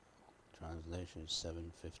translation is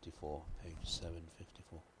 754, page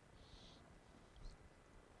 754.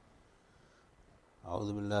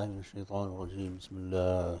 أعوذ بالله من الشيطان الرجيم بسم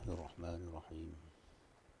الله الرحمن الرحيم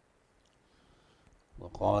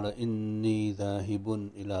وقال إني ذاهب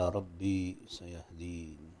إلى ربي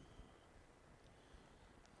سيهدين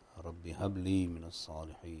رب هب لي من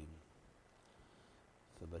الصالحين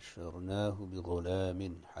فبشرناه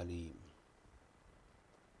بغلام حليم.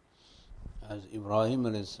 As Ibrahim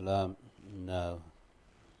alayhi salam now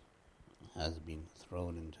has been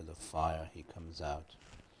thrown into the fire, he comes out.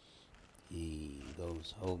 He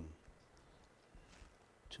goes home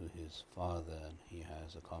to his father and he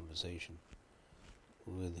has a conversation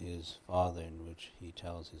with his father in which he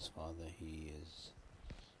tells his father he is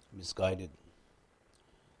misguided.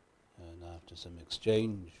 And after some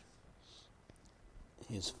exchange,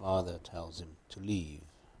 his father tells him to leave,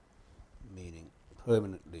 meaning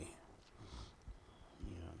permanently,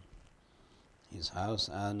 his house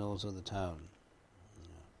and also the town.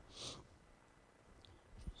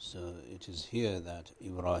 So it is here that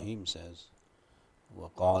Ibrahim says,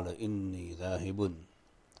 وَقَالَ إِنِّي ذَاهِبٌ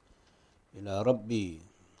إِلَىٰ رَبِّي,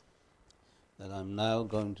 that I'm now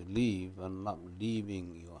going to leave. I'm not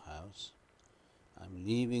leaving your house. I'm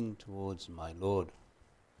leaving towards my Lord,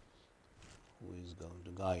 who is going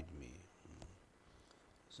to guide me.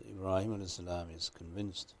 So Ibrahim a.s. is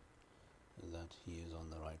convinced that he is on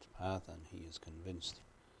the right path, and he is convinced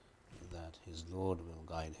that his Lord will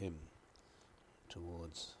guide him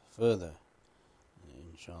towards further,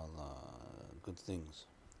 inshallah, good things,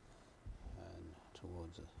 and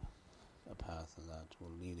towards a path that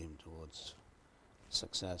will lead him towards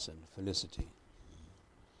success and felicity.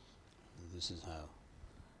 This is how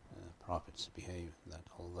prophets behave, that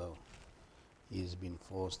although he has been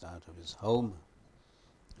forced out of his home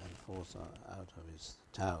and forced out of his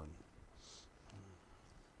town.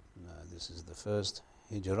 Now this is the first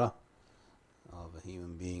hijrah of a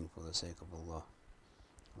human being for the sake of Allah,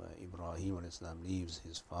 where Ibrahim a.s. leaves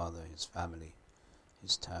his father, his family,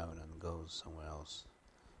 his town, and goes somewhere else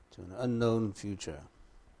to an unknown future.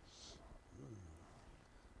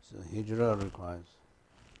 So hijrah requires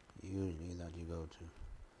usually that you go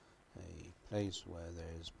to a place where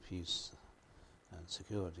there is peace and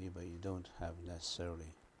security, but you don't have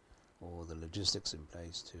necessarily all the logistics in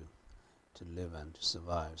place to live and to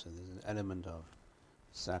survive. So there's an element of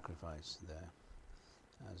sacrifice there,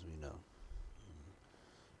 as we know.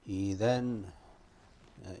 He then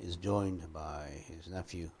is joined by his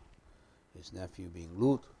nephew being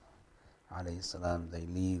Lut alayhi salam. They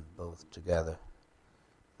leave both together.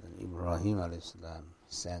 Then Ibrahim alayhi salam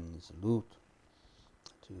sends Lut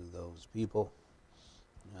to those people,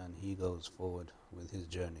 and he goes forward with his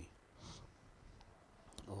journey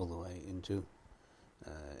all the way into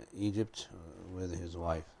Egypt with his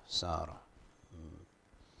wife Sarah.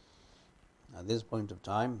 At this point of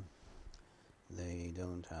time, they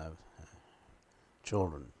don't have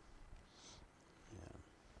children.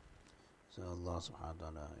 So Allah subhanahu wa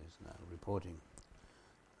ta'ala is now reporting,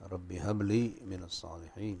 Rabbi habli min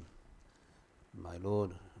as-salihin, my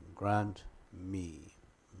Lord, grant me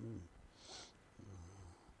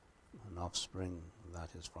an offspring that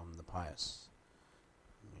is from the pious.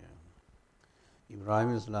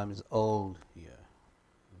 Ibrahim Islam is old here.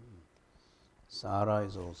 Sarah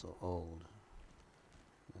is also old.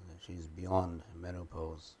 She is beyond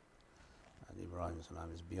menopause. And Ibrahim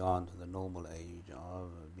Islam is beyond the normal age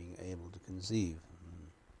of being able to conceive.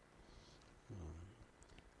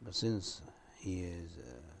 But since he is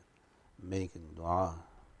making dua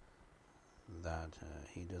that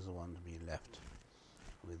he doesn't want to be left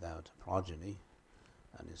without a progeny,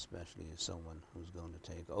 and especially someone who's going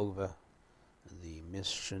to take over the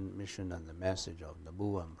mission and the message of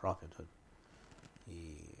Nabuwwah and prophethood,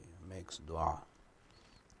 he makes dua,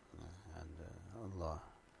 and Allah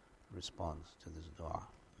responds to this dua.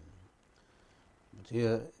 But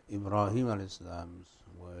here Ibrahim a.s.'s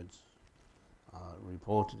words are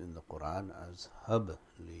reported in the Quran as hab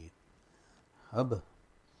li. Hab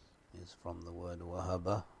is from the word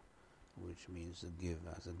wahaba, which means to give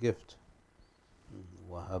as a gift.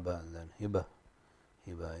 Wahaba and then hiba.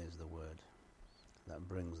 Hiba is the word that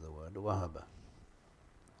brings the word wahaba.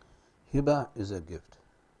 Hiba is a gift.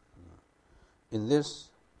 In this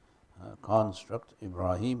construct,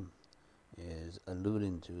 Ibrahim is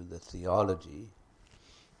alluding to the theology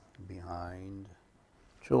behind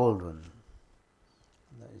children.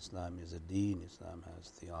 That Islam is a deen, Islam has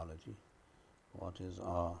theology. What is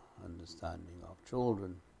our understanding of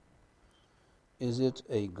children? Is it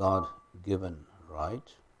a God-given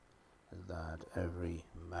right that every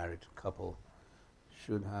married couple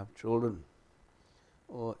should have children?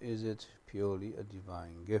 or is it purely a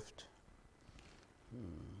divine gift?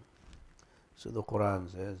 So the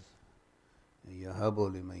Quran says, يَهَبُ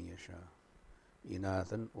لِمَن يَشَاءُ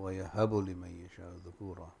إِنَاثًا وَيَهَبُ لِمَن يَشَاءُ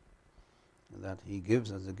ذُكُورًا, that He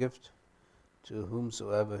gives as a gift to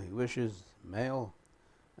whomsoever He wishes male,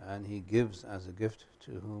 and He gives as a gift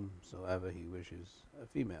to whomsoever He wishes a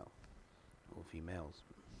female or females.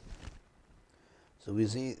 So we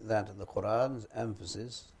see that the Quran's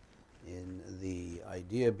emphasis in the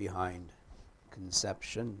idea behind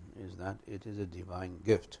conception is that it is a divine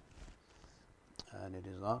gift, and it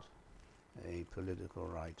is not a political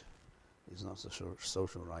right, it's not a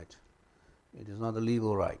social right, it is not a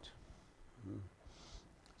legal right.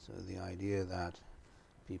 So the idea that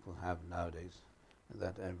people have nowadays,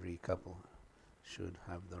 that every couple should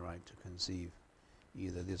have the right to conceive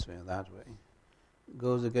either this way or that way,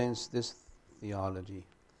 goes against this theology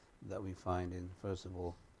that we find in, first of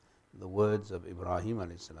all, the words of Ibrahim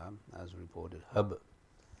alayhi salam, as reported, Hab,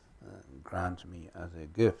 grant me as a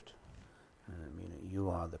gift. Meaning, you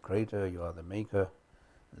are the creator, you are the maker.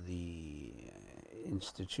 The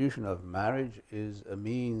institution of marriage is a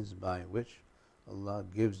means by which Allah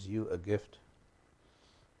gives you a gift.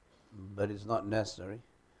 But it's not necessary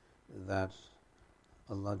that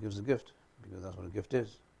Allah gives a gift, because that's what a gift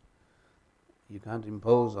is. You can't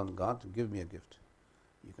impose on God to give me a gift.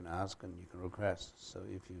 You can ask and you can request. So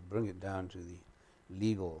if you bring it down to the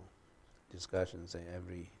legal discussion, say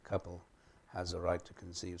every couple has a right to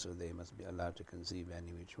conceive, so they must be allowed to conceive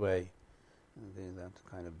any which way, then that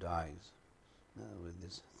kind of dies with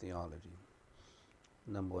this theology.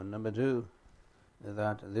 Number one. Number two,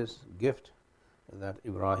 that this gift that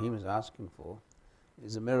Ibrahim is asking for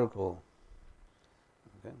is a miracle,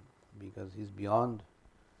 okay? Because he's beyond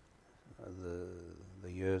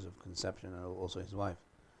the years of conception, and also his wife.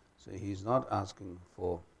 So he's not asking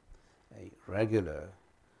for a regular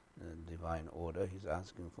divine order, he's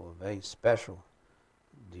asking for a very special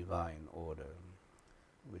divine order,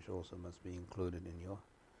 which also must be included in your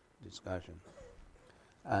discussion.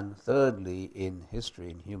 And thirdly, in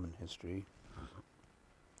history, in human history,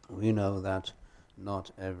 we know that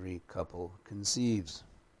not every couple conceives.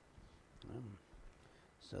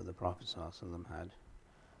 So the Prophet ﷺ had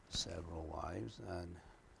several wives, and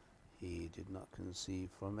he did not conceive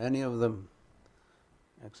from any of them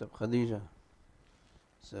except Khadija.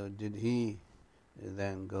 So did he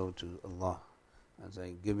then go to Allah and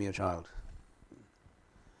say, give me a child?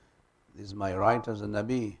 This is my right as a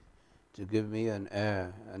Nabi to give me an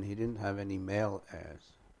heir, and he didn't have any male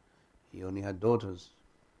heirs. He only had daughters.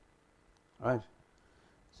 Right?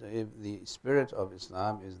 So if the spirit of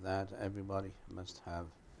Islam is that everybody must have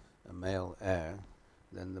a male heir,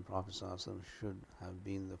 then the Prophet ﷺ should have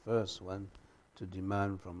been the first one to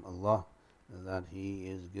demand from Allah that he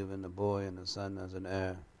is given a boy and a son as an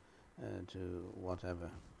heir to whatever.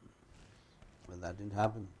 But that didn't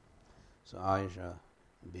happen. So Aisha,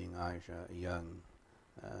 being Aisha, young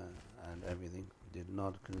and everything, did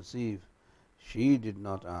not conceive. She did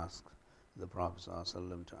not ask the Prophet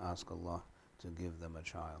ﷺ to ask Allah to give them a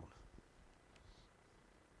child.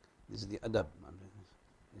 This is the adab.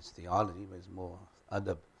 It's theology, but it's more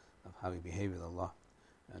adab of how we behave with Allah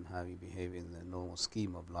and how we behave in the normal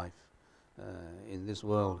scheme of life in this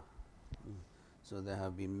world. So there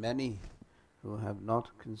have been many who have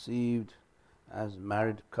not conceived as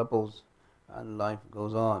married couples, and life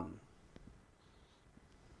goes on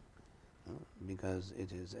because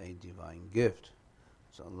it is a divine gift.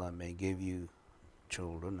 So Allah may give you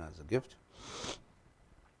children as a gift,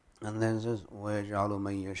 and then it says وَيَجْعَلُ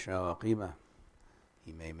مَن يَشَاءُ عَقِيمًا.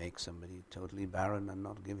 He may make somebody totally barren and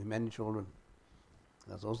not give him any children.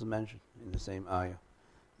 That's also mentioned in the same ayah.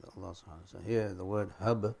 Allah subhanahu. So here the word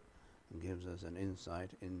hab gives us an insight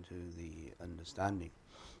into the understanding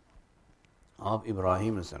of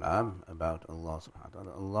Ibrahim as-salam about Allah subhanahu wa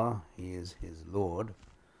ta'ala. Allah, He is his Lord,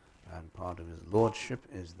 and part of his lordship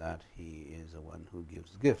is that he is the one who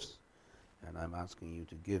gives gifts. And I'm asking you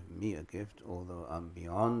to give me a gift, although I'm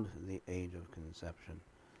beyond the age of conception.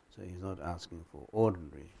 So he's not asking for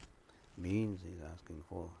ordinary means, he's asking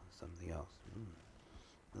for something else.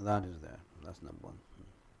 That is there. That's number one.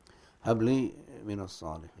 Habli min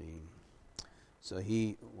as-salihin. So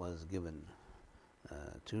he was given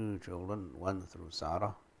two children, one through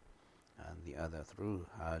Sarah and the other through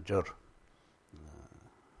Hajar,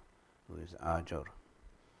 who is Ajar.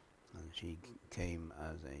 And she came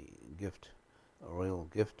as a gift, a royal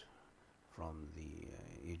gift from the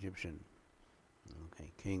Egyptian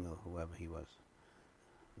king or whoever he was.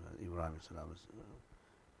 Ibrahim was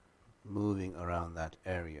moving around that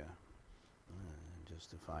area just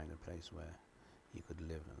to find a place where he could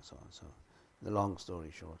live and so on. So The long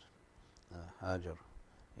story short, Hajar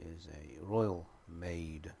is a royal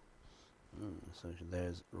maid. So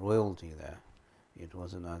there's royalty there. It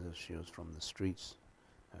wasn't as if she was from the streets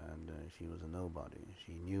and she was a nobody.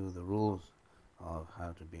 She knew the rules of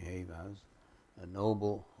how to behave as a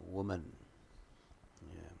noble woman.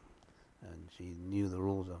 Yeah. And she knew the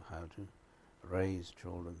rules of how to raise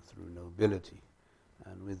children through nobility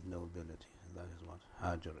and with nobility. That is what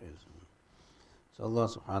Hajar is. So Allah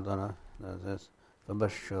subhanahu wa ta'ala says,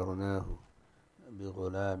 فَبَشَّرْنَاهُ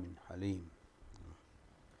بِغُلَامٍ حَلِيمٍ.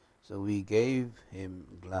 So we gave him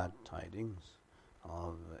glad tidings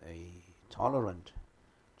of a tolerant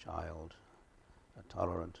child, a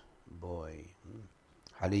tolerant boy,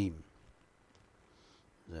 Halim.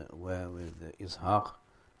 Where with Ishaq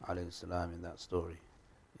alayhi salam in that story,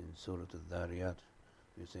 in Surah Al-Dhariyat,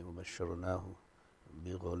 we say, وَبَشَّرْنَاهُ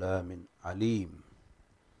بِغُلَامٍ عَلِيمٍ,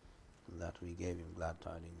 that we gave him glad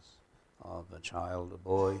tidings of a child, a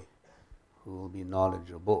boy, who will be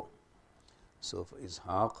knowledgeable. So for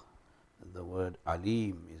Ishaq, the word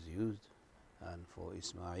Alim is used, and for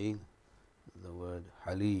Ismail, the word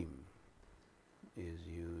Halim is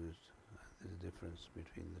used. There's a difference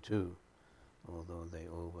between the two, although they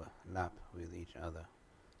overlap with each other.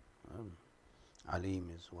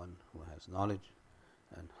 Alim is one who has knowledge,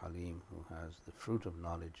 and Halim who has the fruit of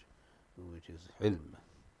knowledge, which is hilm,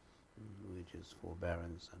 which is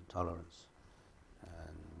forbearance and tolerance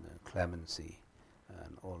and clemency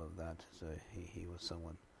and all of that. So he was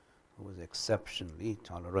someone who was exceptionally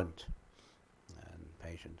tolerant and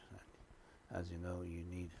patient. And as you know, you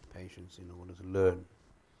need patience in order to learn.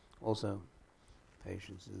 Also,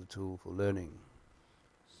 patience is a tool for learning.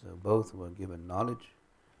 So both were given knowledge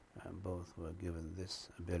and both were given this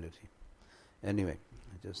ability. Anyway,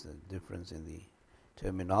 just a difference in the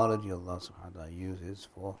terminology Allah subhanahu wa ta'ala uses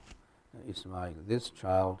for Ismail. This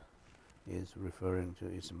child is referring to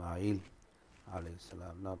Ismail alayhi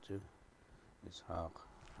salam, not to Ishaq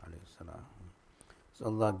alayhi salam. So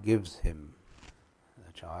Allah gives him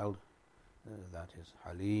a child that is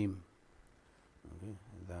Halim, okay,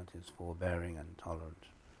 that is forbearing and tolerant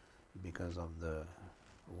because of the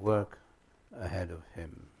work ahead of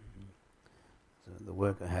him. So the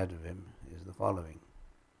work ahead of him is the following.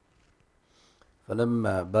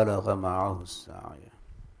 فَلَمَّا بَلَغَ مَعَهُ السَّعْيَ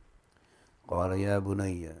قال يا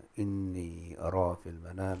بني إني أرى في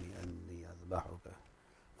المنام أني أذبحك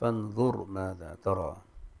فانظر ماذا ترى.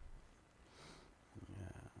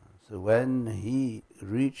 So when he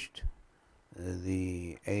reached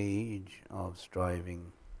the age of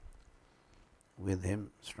striving with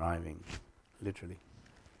him, striving literally,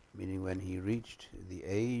 meaning when he reached the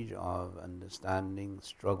age of understanding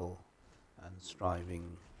struggle and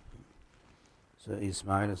striving. So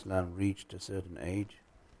Ismail Islam reached a certain age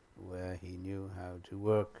where he knew how to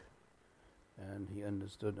work, and he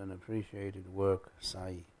understood and appreciated work,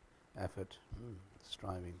 sa'i, effort,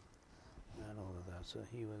 striving, and all of that. So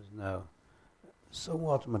he was now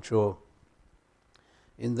somewhat mature.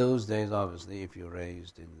 In those days, obviously, if you're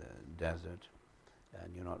raised in the desert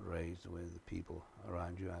and you're not raised with people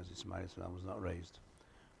around you, as Ismail Islam was not raised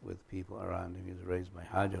with people around him, he was raised by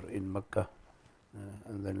Hajar in Mecca,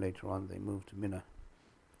 and then later on they moved to Mina,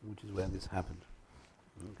 which is where this happened.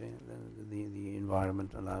 Okay, the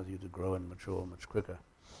environment allows you to grow and mature much quicker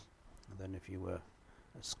than if you were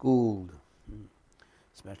schooled,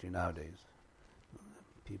 especially nowadays.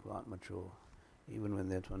 People aren't mature, even when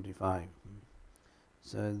they're 25.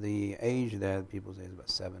 So the age there, people say, is about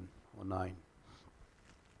 7 or 9.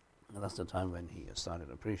 And that's the time when he started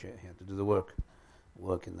to appreciate. He had to do the work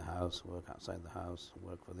in the house, work outside the house,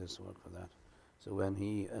 work for this, work for that. So when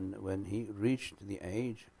he reached the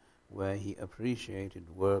age where he appreciated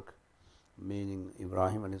work, meaning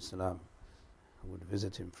Ibrahim alayhi salam would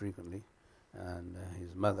visit him frequently, and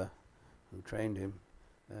his mother, who trained him,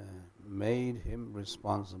 made him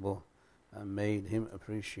responsible and made him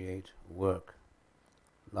appreciate work,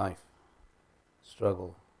 life,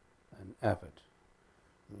 struggle, and effort.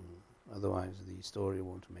 Otherwise, the story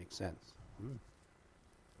won't make sense.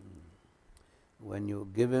 When you're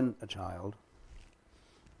given a child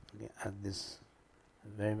at this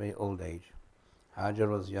very, very old age, Hajar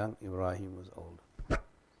was young, Ibrahim was old,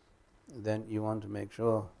 then you want to make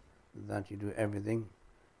sure that you do everything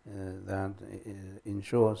that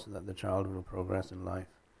ensures that the child will progress in life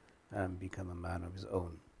and become a man of his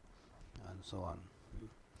own, and so on.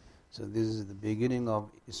 So this is the beginning of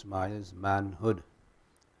Ismail's manhood,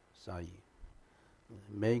 sa'i,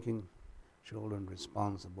 making children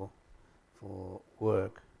responsible for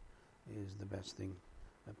work is the best thing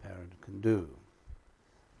a parent can do.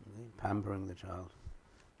 Pampering the child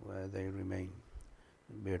where they remain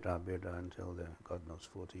beta, until they're, God knows,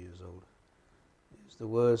 40 years old. It's the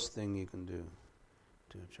worst thing you can do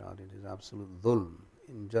to a child. It is absolute dhulm,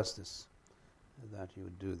 injustice, that you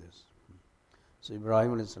would do this. So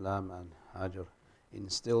Ibrahim alayhi salam and Hajar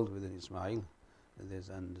instilled within Ismail this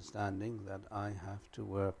understanding that I have to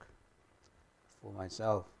work for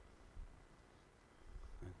myself.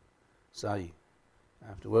 Sa'i, I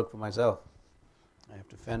have to work for myself. I have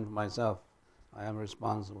to fend for myself. I am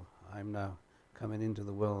responsible. I'm now coming into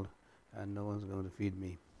the world and no one's going to feed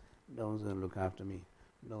me. No one's going to look after me.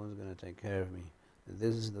 No one's going to take care of me.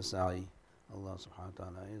 This is the sa'i Allah subhanahu wa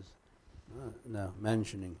ta'ala is now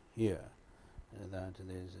mentioning here, that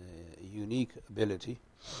there's a unique ability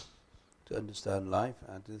to understand life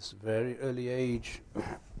at this very early age,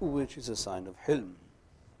 which is a sign of hilm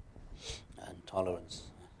and tolerance,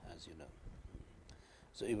 as you know.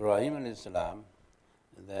 So Ibrahim alayhi salam,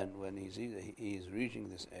 then when he's reaching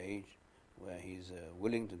this age where he's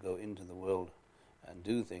willing to go into the world and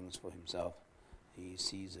do things for himself, he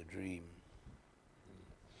sees a dream.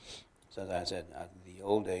 So as I said, at the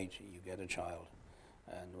old age you get a child,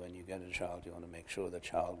 and when you get a child you want to make sure the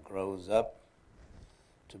child grows up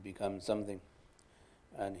to become something.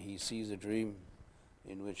 And he sees a dream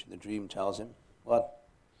in which the dream tells him, what?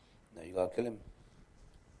 Now you got to kill him.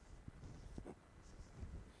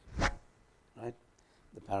 Right?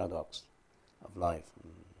 The paradox of life.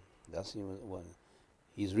 That's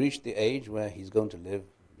he's reached the age where he's going to live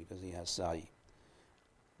because he has sa'i.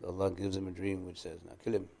 Allah gives him a dream which says, now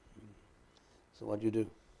kill him. So what do you do?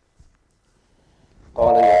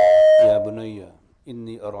 قال يا بني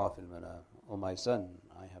إني أرى في المنام. O my son,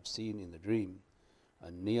 I have seen in the dream,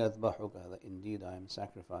 أني أذبحك, that indeed I am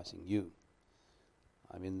sacrificing you.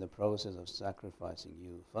 I'm in the process of sacrificing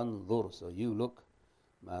you. فانظر, so you look.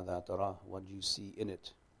 ماذا ترى, what do you see in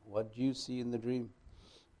it? What do you see in the dream?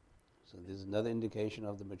 So this is another indication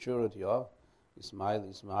of the maturity of Ismail.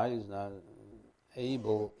 Ismail is now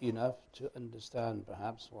able enough to understand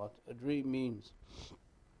perhaps what a dream means.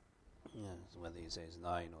 Yes, whether he says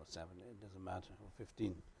 9 or 7, it doesn't matter, or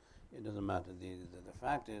 15, it doesn't matter. The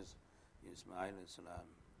fact is, Ismail salam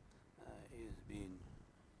is being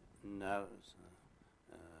now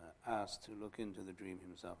asked to look into the dream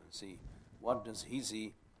himself and see what does he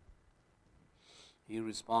see. He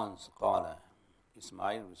responds, قال,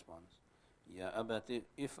 Ismail responds, يا أبت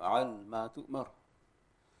افعل ما تؤمر.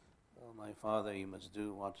 Oh my father, you must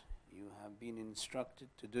do what you have been instructed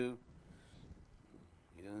to do.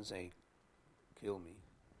 He doesn't say kill me.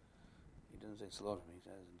 He doesn't say slaughter me. He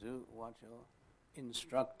says do what you're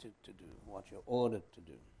instructed to do, what you're ordered to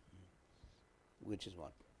do. Which is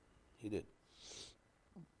what he did.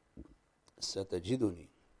 ستجدني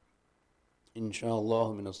إن شاء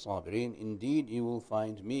الله من الصابرين. Indeed, you will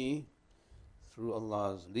find me, through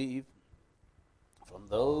Allah's leave, from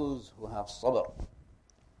those who have sabr.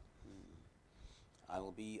 I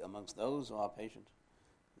will be amongst those who are patient.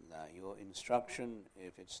 Now, your instruction,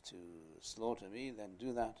 if it's to slaughter me, then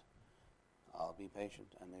do that. I'll be patient.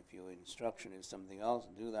 And if your instruction is something else,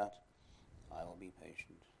 do that. I will be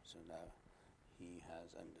patient. So now he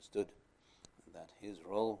has understood that his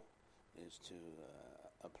role is to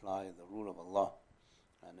apply the rule of Allah,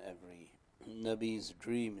 and every Nabi's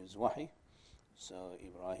dream is wahi. So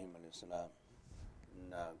Ibrahim alayhi salam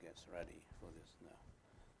now gets ready for this now.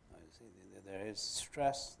 I see there is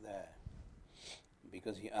stress there,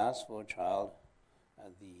 because he asks for a child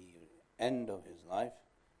at the end of his life.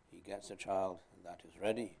 He gets a child that is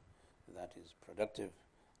ready, that is productive,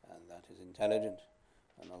 and that is intelligent,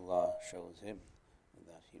 and Allah shows him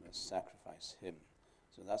that he must sacrifice him.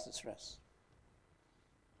 So that's the stress.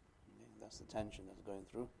 That's the tension that's going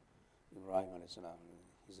through Ibrahim alayhi salam.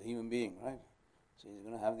 He's a human being, right? So he's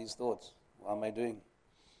going to have these thoughts. What am I doing?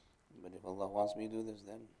 But if Allah wants me to do this,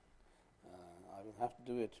 then I will have to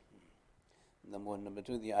do it. Number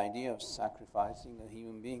two, the idea of sacrificing a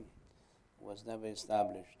human being was never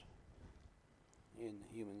established in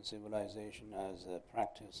human civilization as a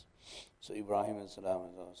practice. So Ibrahim alayhi salam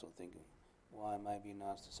is also thinking, why am I being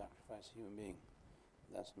asked to sacrifice a human being?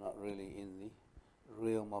 That's not really in the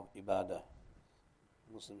realm of ibadah.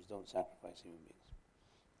 Muslims don't sacrifice human beings.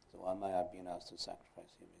 So why am I being asked to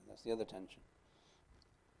sacrifice human beings? That's the other tension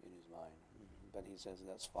in his mind. But he says,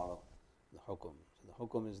 let's follow the hukum. So the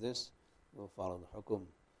hukum is this, we'll follow the hukum.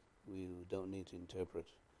 We don't need to interpret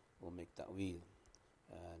or make ta'weel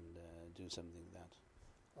and do something that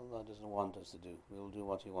Allah doesn't want us to do. We'll do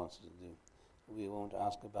what He wants us to do. We won't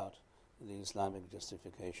ask about the Islamic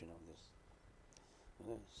justification of this.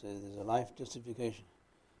 Okay? So there's a life justification.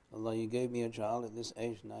 Allah, you gave me a child at this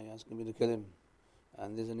age, now you're asking me to kill him.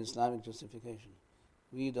 And there's an Islamic justification.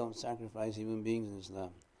 We don't sacrifice human beings in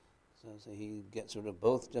Islam. So he gets rid of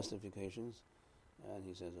both justifications and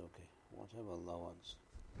he says, okay, whatever Allah wants.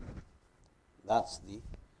 That's the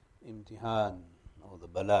imtihan or the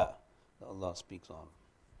bala that Allah speaks of.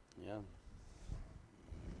 Yeah.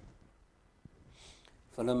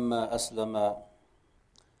 فَلَمَّا أَسْلَمَ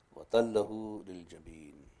وَتَلَّهُ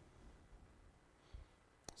لِلْجَبِينِ.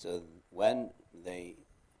 So when they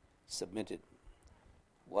submitted,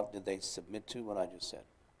 what did they submit to? What I just said.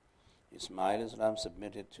 Ismail Islam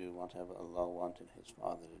submitted to whatever Allah wanted his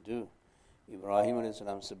father to do. Ibrahim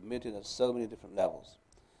Islam submitted at so many different levels,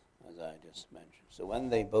 as I just mentioned. So when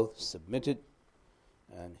they both submitted,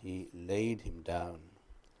 and he laid him down,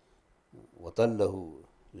 وَطَلَّهُ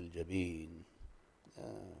لِلْجَبِينِ,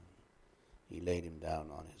 he laid him down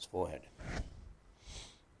on his forehead.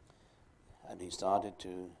 And he started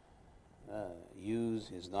to use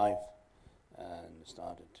his knife and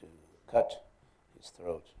started to cut his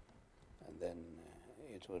throat. And then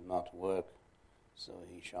it would not work, so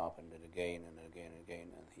he sharpened it again and again and again,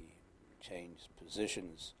 and he changed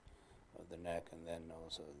positions of the neck and then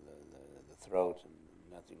also the throat, and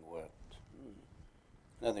nothing worked.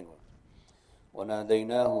 Nothing worked.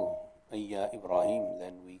 وَنَادَيْنَاهُ أَيَّا Ibrahim.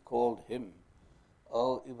 Then we called him,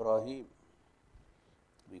 O Ibrahim.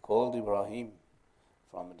 We called Ibrahim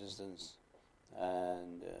from a distance,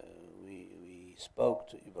 and we spoke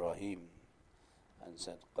to Ibrahim and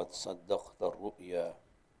said, قَدْ صَدَّقْتَ الرُّؤْيَا.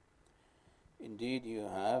 Indeed, you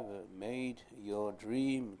have made your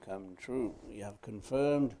dream come true. You have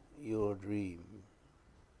confirmed your dream.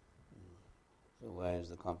 So where is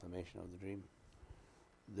the confirmation of the dream?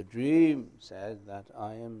 The dream said that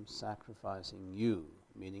I am sacrificing you,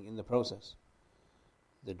 meaning in the process.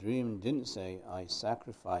 The dream didn't say I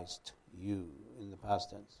sacrificed you in the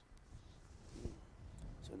past tense.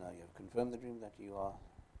 So now you have confirmed the dream that you are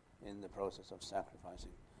in the process of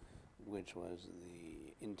sacrificing, which was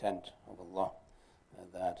the intent of Allah,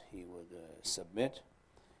 that He would submit,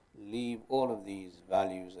 leave all of these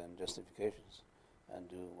values and justifications, and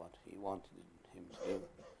do what He wanted him to do.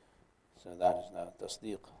 So that is now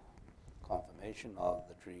tasdeeq, confirmation of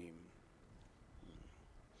the dream.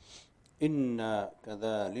 Inna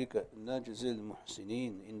kadhalika najzil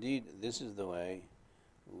muhsinin. Indeed, this is the way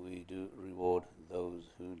we do reward those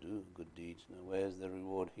who do good deeds. Now, where's the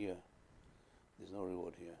reward here? There's no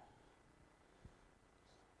reward here.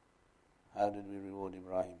 How did we reward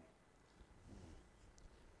Ibrahim?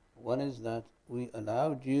 One is that we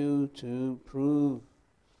allowed you to prove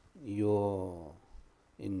your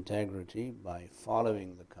integrity by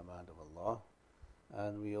following the command of Allah,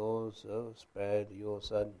 and we also spared your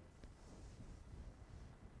son.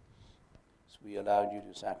 So we allowed you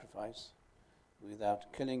to sacrifice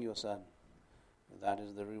without killing your son. That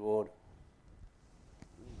is the reward.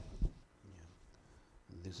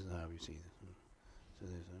 Yeah. This is how we see this. So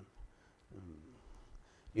this.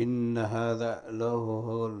 إِنَّ هَذَا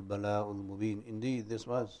لَهُوَ الْبَلَاءُ الْمُبِينُ. Indeed, this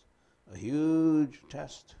was a huge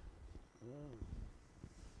test.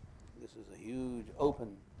 This is a huge,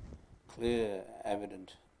 open, clear,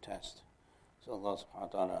 evident test. So Allah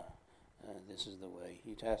subhanahu wa ta'ala, this is the way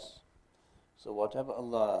He tests. So whatever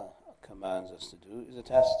Allah commands us to do is a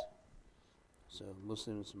test. So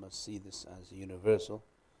Muslims must see this as universal.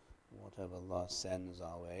 Whatever Allah sends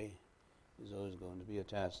our way is always going to be a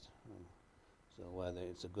test. So whether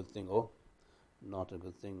it's a good thing or not a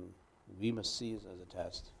good thing, we must see it as a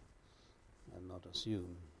test and not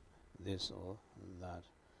assume this or that.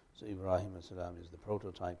 So Ibrahim as-salam is the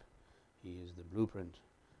prototype. He is the blueprint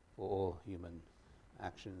for all human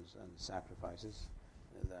actions and sacrifices,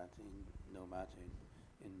 that no matter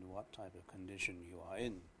in what type of condition you are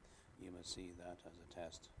in, you must see that as a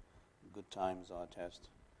test. Good times are a test,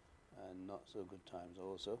 and not so good times are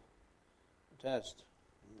also a test.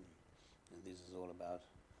 And this is all about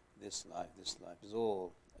this life. This life is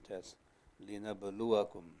all a test.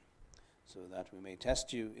 لِنَبْلُوَكُمْ, so that we may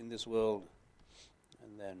test you in this world,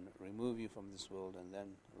 and then remove you from this world, and then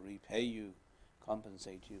repay you,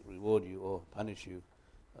 compensate you, reward you, or punish you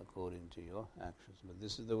according to your actions. But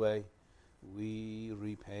this is the way we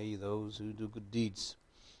repay those who do good deeds.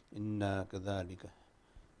 Inna kadhalika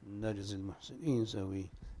najzil muhsinin. So we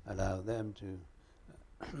allow them to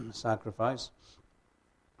sacrifice,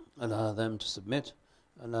 allow them to submit,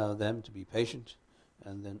 allow them to be patient,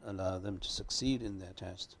 and then allow them to succeed in their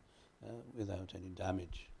test without any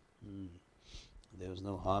damage. There was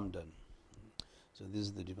no harm done. So this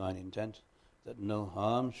is the divine intent, that no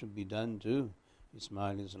harm should be done to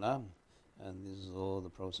Ismail Islam, and this is all the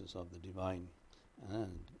process of the divine,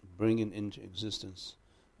 and bringing into existence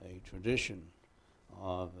a tradition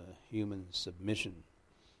of human submission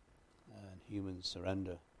and human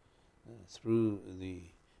surrender through the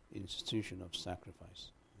institution of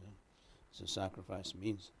sacrifice. So sacrifice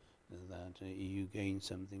means that you gain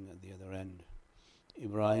something at the other end.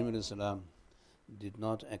 Ibrahim a.s. did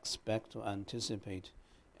not expect or anticipate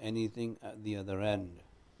anything at the other end.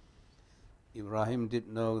 Ibrahim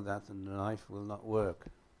didn't know that the knife will not work.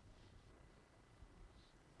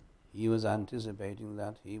 He was anticipating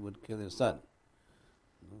that he would kill his son.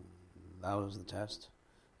 That was the test,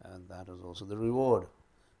 and that was also the reward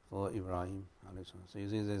for Ibrahim. So you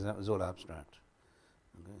see, that was all abstract.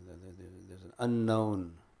 Okay? There's an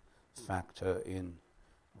unknown factor in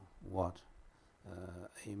what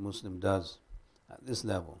a Muslim does at this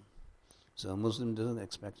level. So a Muslim doesn't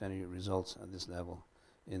expect any results at this level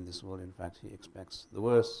in this world. In fact, he expects the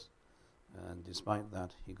worst, and despite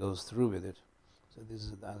that, he goes through with it. So this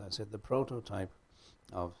is, as I said, the prototype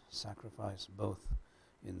of sacrifice, both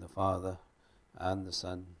in the father and the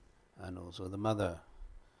son, and also the mother,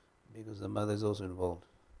 because the mother is also involved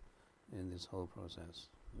in this whole process.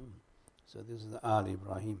 So this is the Ali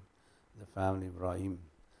Ibrahim, the family Ibrahim,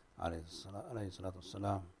 alayhi salatu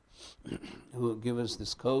wasalam, who give us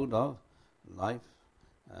this code of life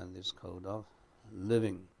and this code of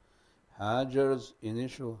living. Hajar's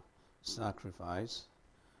initial sacrifice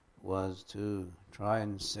was to try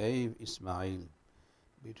and save Ismail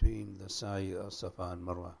between the sa'i of Safa and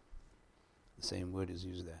Marwa. The same word is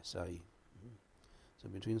used there, sa'i. So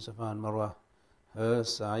between Safa and Marwa, her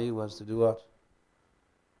sa'i was to do what?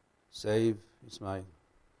 Save Ismail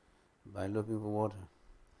by looking for water.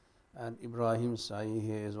 And Ibrahim's sa'i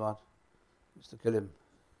here is what? Is to kill him.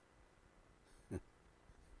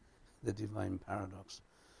 The divine paradox.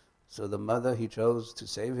 So the mother he chose to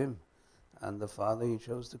save him, and the father he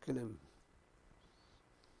chose to kill him.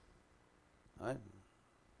 Right?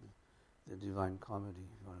 The divine comedy,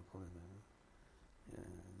 if you want to call it that. Yeah,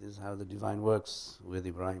 this is how the divine works with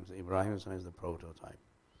Ibrahim. So Ibrahim is the prototype.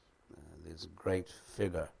 This great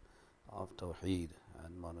figure of Tawheed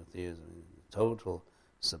and monotheism, total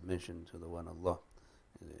submission to the one Allah.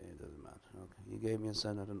 It doesn't matter. Okay. You gave me a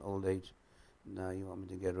son at an old age. Now you want me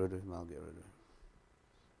to get rid of him, I'll get rid of him.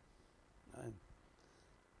 Right?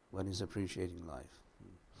 When he's appreciating life.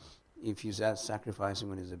 If you start sacrificing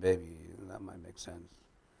when he's a baby, that might make sense.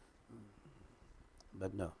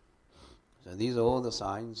 But no. So these are all the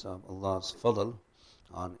signs of Allah's Fadl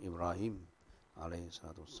on Ibrahim alayhi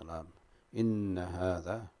salatu wasalam. Inna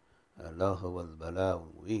hadha lahu al-bala'u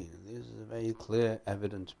al-mubin. This is a very clear,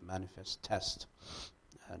 evident, manifest test.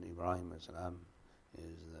 And Ibrahim as-salam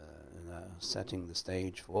is setting the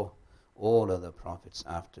stage for all other prophets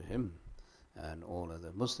after him and all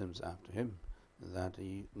other Muslims after him, that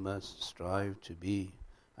he must strive to be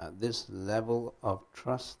at this level of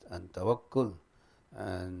trust and tawakkul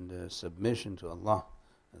and submission to Allah,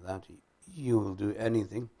 that you will do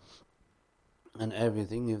anything and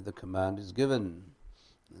everything if the command is given.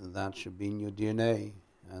 That should be in your DNA,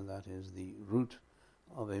 and that is the root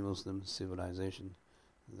of a Muslim civilization,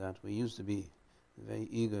 that we used to be very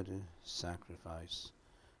eager to sacrifice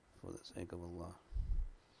for the sake of Allah.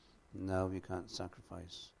 Now we can't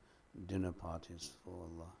sacrifice dinner parties for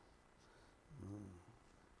Allah.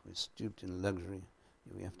 We're stooped in luxury.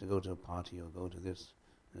 We have to go to a party or go to this.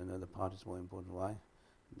 And the party is more important. Why?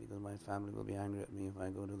 Because my family will be angry at me if I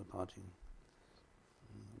go to the party.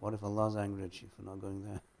 What if Allah's angry at you for not going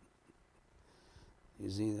there? You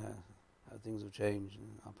see that how things have changed.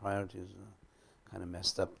 Our priorities are kind of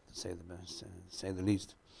messed up, to say the best, say the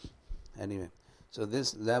least. Anyway, so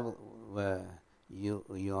this level where you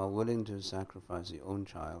are willing to sacrifice your own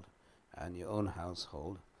child and your own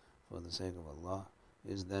household for the sake of Allah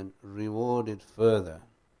is then rewarded further.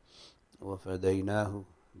 وَفَدَيْنَاهُ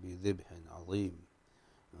بِذِبْحٍ عَظِيمٍ.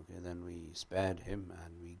 Okay, then we spared him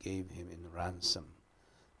and we gave him in ransom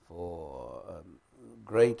for a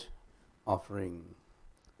great offering,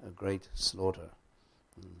 a great slaughter,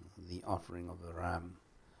 the offering of the ram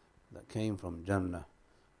that came from Jannah.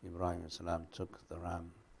 Ibrahim as-salam took the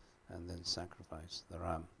ram and then sacrificed the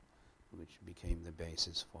ram, which became the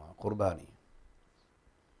basis for qurbani.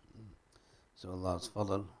 So Allah's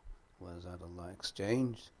fadl was that Allah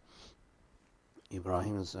exchanged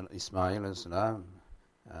Ibrahim Ismail as-salam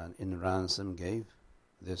and in ransom gave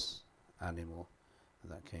this animal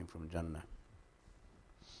that came from Jannah.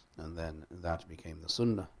 And then that became the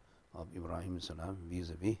sunnah of Ibrahim as-salam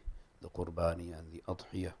vis-a-vis the qurbani and the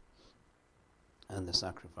adhiyah and the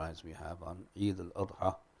sacrifice we have on Eid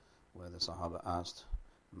al-Adha, where the Sahaba asked,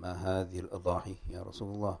 Ma hadhi al-adahi, Ya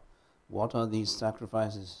Rasulullah, what are these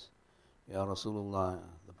sacrifices? Ya Rasulullah,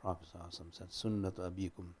 the Prophet said, Sunnat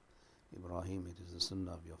abikum Ibrahim, it is the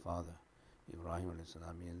sunnah of your father, Ibrahim alayhi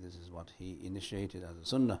salam, this is what he initiated as a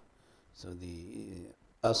sunnah. So the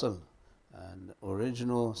asl and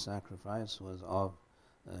original sacrifice was of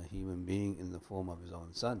a human being in the form of his own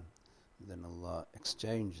son. Then Allah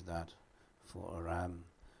exchanged that for a ram.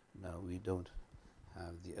 Now we don't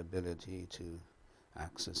have the ability to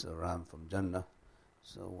access a ram from Jannah,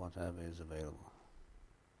 so whatever is available.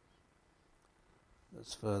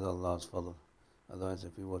 That's further Allah's Fadl. Otherwise,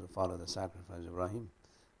 if we were to follow the sacrifice of Ibrahim,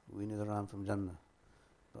 we need a ram from Jannah.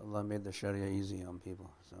 But Allah made the Sharia easy on people.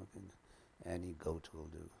 So any goat will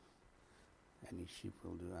do, any sheep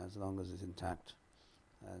will do, as long as it's intact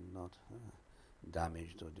and not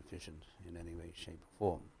damaged or deficient in any way, shape or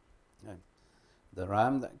form. Right. The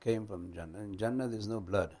ram that came from Jannah, in Jannah there's no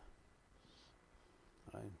blood.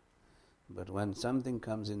 Right? But when something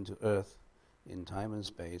comes into earth in time and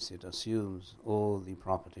space, it assumes all the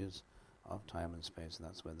properties of time and space, and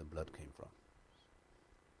that's where the blood came from.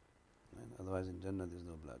 Right? Otherwise in Jannah there's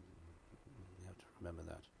no blood. You have to remember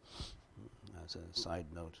that. As a side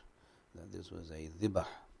note, that this was a dhibah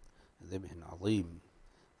azim,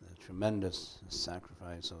 the tremendous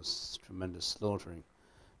sacrifice or tremendous slaughtering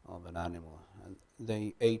of an animal. And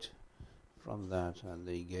they ate from that and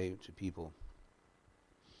they gave to people.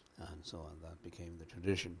 And so on. That became the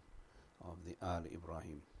tradition of the Al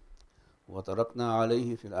Ibrahim. وَتَرَكْنَا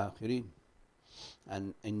عَلَيْهِ فِي الْآخِرِينَ.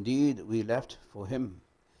 And indeed we left for him,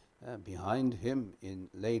 behind him in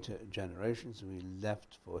later generations, we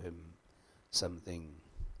left for him something.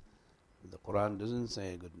 The Quran doesn't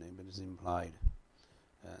say a good name, but it's implied.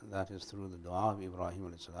 That is through the dua of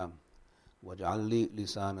Ibrahim alayhi salam. وَجْعَلْ لِي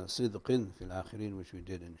لِسَانَ صِدْقٍ فِي الْآخِرِينَ, which we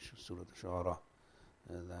did in Surah Al-Shu'ara,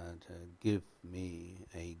 that give me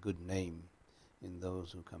a good name in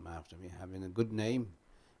those who come after me. Having a good name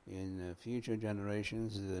in future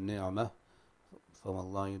generations is a ni'mah from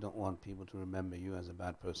Allah. You don't want people to remember you as a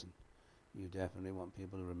bad person. You definitely want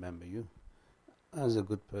people to remember you as a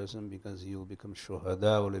good person, because you will become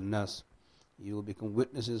shuhada lin-nas. You will become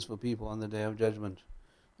witnesses for people on the Day of Judgment.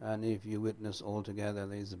 And if you witness altogether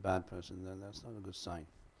there is a bad person, then that's not a good sign.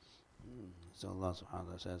 So Allah subhanahu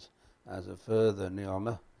wa ta'ala says, as a further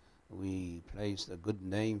ni'mah, we placed a good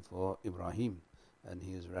name for Ibrahim, and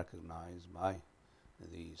he is recognized by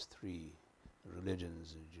these three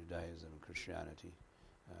religions, Judaism, Christianity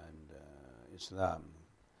and Islam.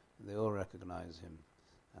 They all recognize him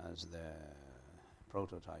as their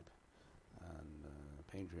prototype and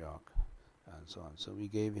patriarch and so on. So we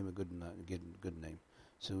gave him a good name.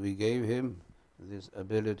 So we gave him this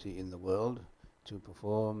ability in the world to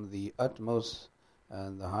perform the utmost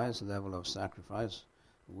and the highest level of sacrifice,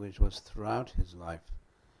 which was throughout his life.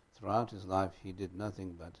 Throughout his life he did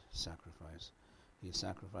nothing but sacrifice. He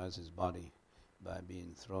sacrificed his body by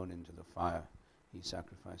being thrown into the fire. He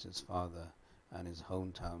sacrificed his father and his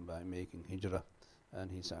hometown by making hijrah, and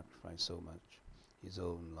he sacrificed so much, his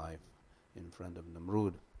own life in front of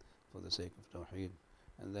Namrud for the sake of Tawheed,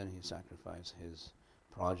 and then he sacrificed his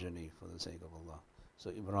progeny for the sake of Allah.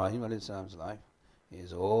 So Ibrahim alayhi salam's life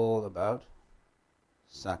is all about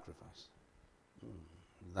sacrifice.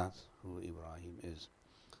 That's who Ibrahim is.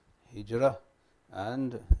 Hijrah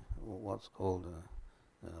and what's called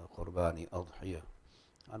Qurbani, Adhiyah,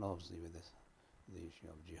 and obviously with this, the issue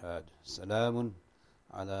of jihad. Salamun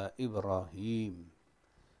ala Ibrahim.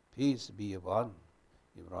 Peace be upon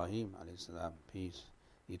Ibrahim alayhi salam. Peace,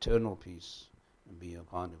 eternal peace be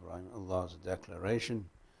upon Ibrahim. Allah's declaration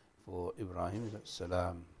for Ibrahim is that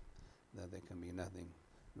salam, that there can be nothing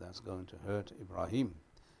that's going to hurt Ibrahim,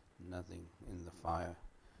 nothing in the fire,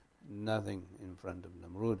 nothing in front of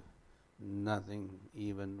Namrud, nothing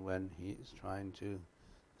even when he is trying to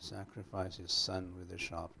sacrifice his son with a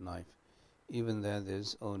sharp knife. Even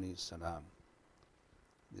there's only salam.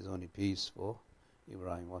 There's only peace for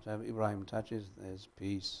Ibrahim. Whatever Ibrahim touches, there's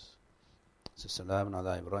peace. So salam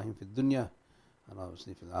ala Ibrahim fi dunya, and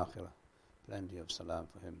obviously fil akhirah. Plenty of salam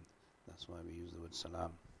for him. That's why we use the word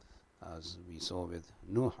salam. As we saw with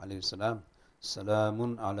Nuh alayhi salam,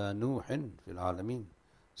 salamun ala Nuhin fil alameen.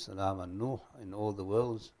 Salam on Nuh in all the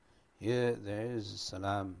worlds. Here there is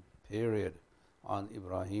salam, period, on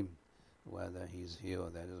Ibrahim. Whether he's here or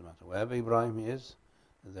there, doesn't matter. Wherever Ibrahim is,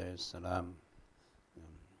 there is salam.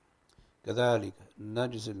 كَذَلِكَ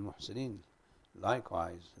نَجْزِ الْمُحْسِنِينَ.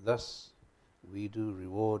 Likewise, thus we do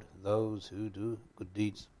reward those who do good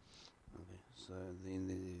deeds. Okay. So in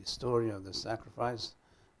the story of the sacrifice,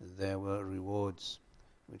 there were rewards,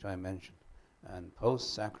 which I mentioned. And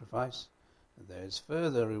post-sacrifice, there is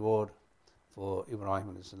further reward for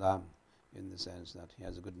Ibrahim alayhi salam, in the sense that he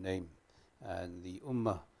has a good name. And the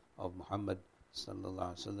ummah of Muhammad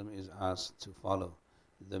sallallahu alaihi wasallam is asked to follow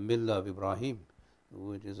the millah of Ibrahim,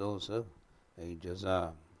 which is also a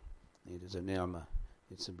jaza, it is a ni'mah,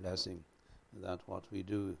 it's a blessing, that what we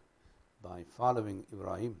do by following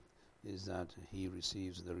Ibrahim is that he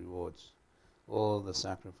receives the rewards. All the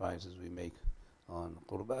sacrifices we make on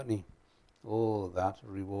Qurbani, all that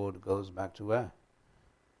reward goes back to where?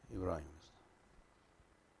 Ibrahim.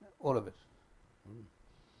 All of it.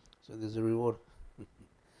 So there's a reward.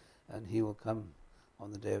 And he will come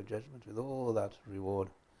on the Day of Judgment with all that reward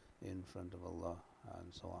in front of Allah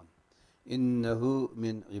and so on. إِنَّهُ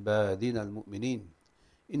مِنْ عِبَادِنَا الْمُؤْمِنِينَ.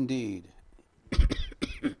 Indeed,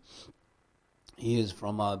 he is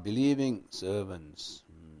from our believing servants.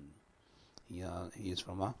 He is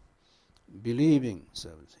from our believing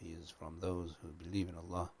servants. He is from those who believe in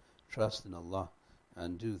Allah, trust in Allah,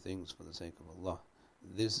 and do things for the sake of Allah.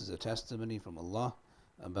 This is a testimony from Allah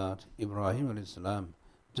about Ibrahim alayhi salam,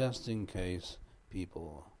 just in case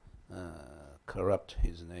people corrupt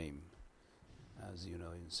his name, as you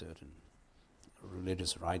know, in certain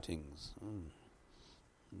religious writings.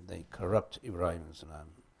 They corrupt Ibrahim alayhi salam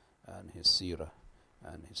and his seerah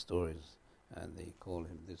and his stories, and they call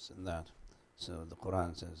him this and that. So the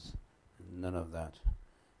Quran says, none of that.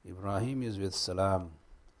 Ibrahim is with salam.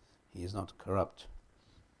 He is not corrupt.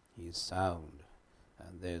 He is sound.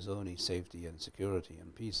 And there's only safety and security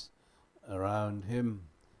and peace around him.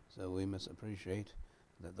 So we must appreciate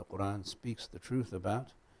that the Quran speaks the truth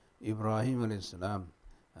about Ibrahim alayhi salam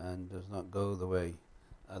and does not go the way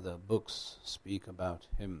other books speak about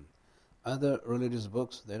him. Other religious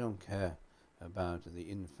books, they don't care about the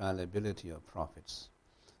infallibility of prophets,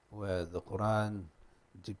 where the Quran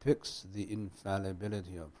depicts the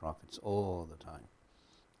infallibility of prophets all the time.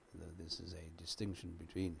 This is a distinction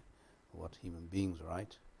between what human beings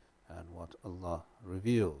write and what Allah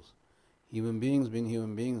reveals. Human beings, being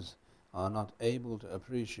human beings, are not able to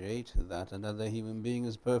appreciate that another human being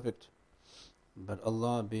is perfect. But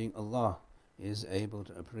Allah, being Allah, is able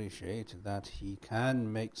to appreciate that He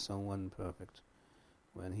can make someone perfect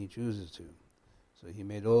when He chooses to. So He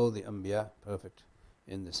made all the Anbiya perfect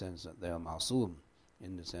in the sense that they are ma'soom,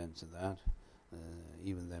 in the sense that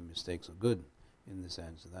even their mistakes are good, in the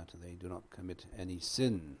sense that they do not commit any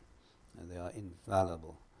sin, and they are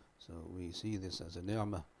infallible. So we see this as a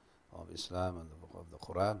ni'mah of Islam and of the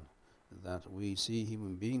Quran, that we see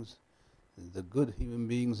human beings, the good human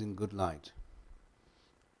beings, in good light.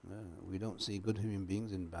 We don't see good human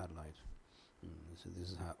beings in bad light. So this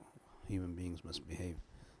is how human beings must behave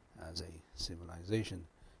as a civilization.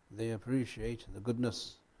 They appreciate the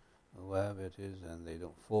goodness, wherever it is, and they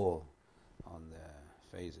don't fall on their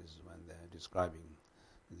faces when they're describing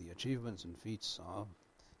the achievements and feats of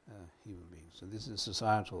human beings. So this is a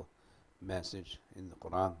societal message in the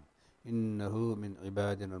Quran. إِنَّهُ مِنْ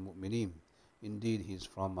عِبَادِنَا الْمُؤْمِنِينَ. Indeed, he is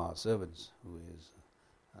from our servants who is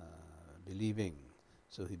believing.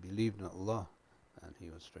 So he believed in Allah, and he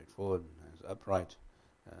was straightforward and was upright,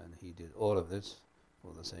 and he did all of this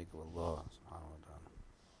for the sake of Allah subhanahu wa ta'ala.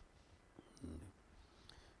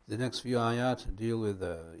 The next few ayat deal with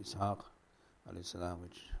Ishaq alayhi salam,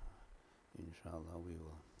 which inshallah we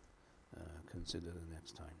will consider the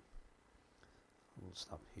next time. We'll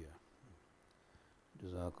stop here.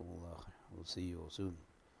 Jazakumullah khair. We'll see you all soon.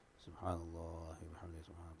 Subhanallah wa bihamdihi,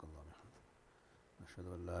 subhanakallah wa bihamdihi.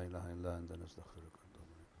 Nashhadu an la ilaha illa anta nastaghfiruka.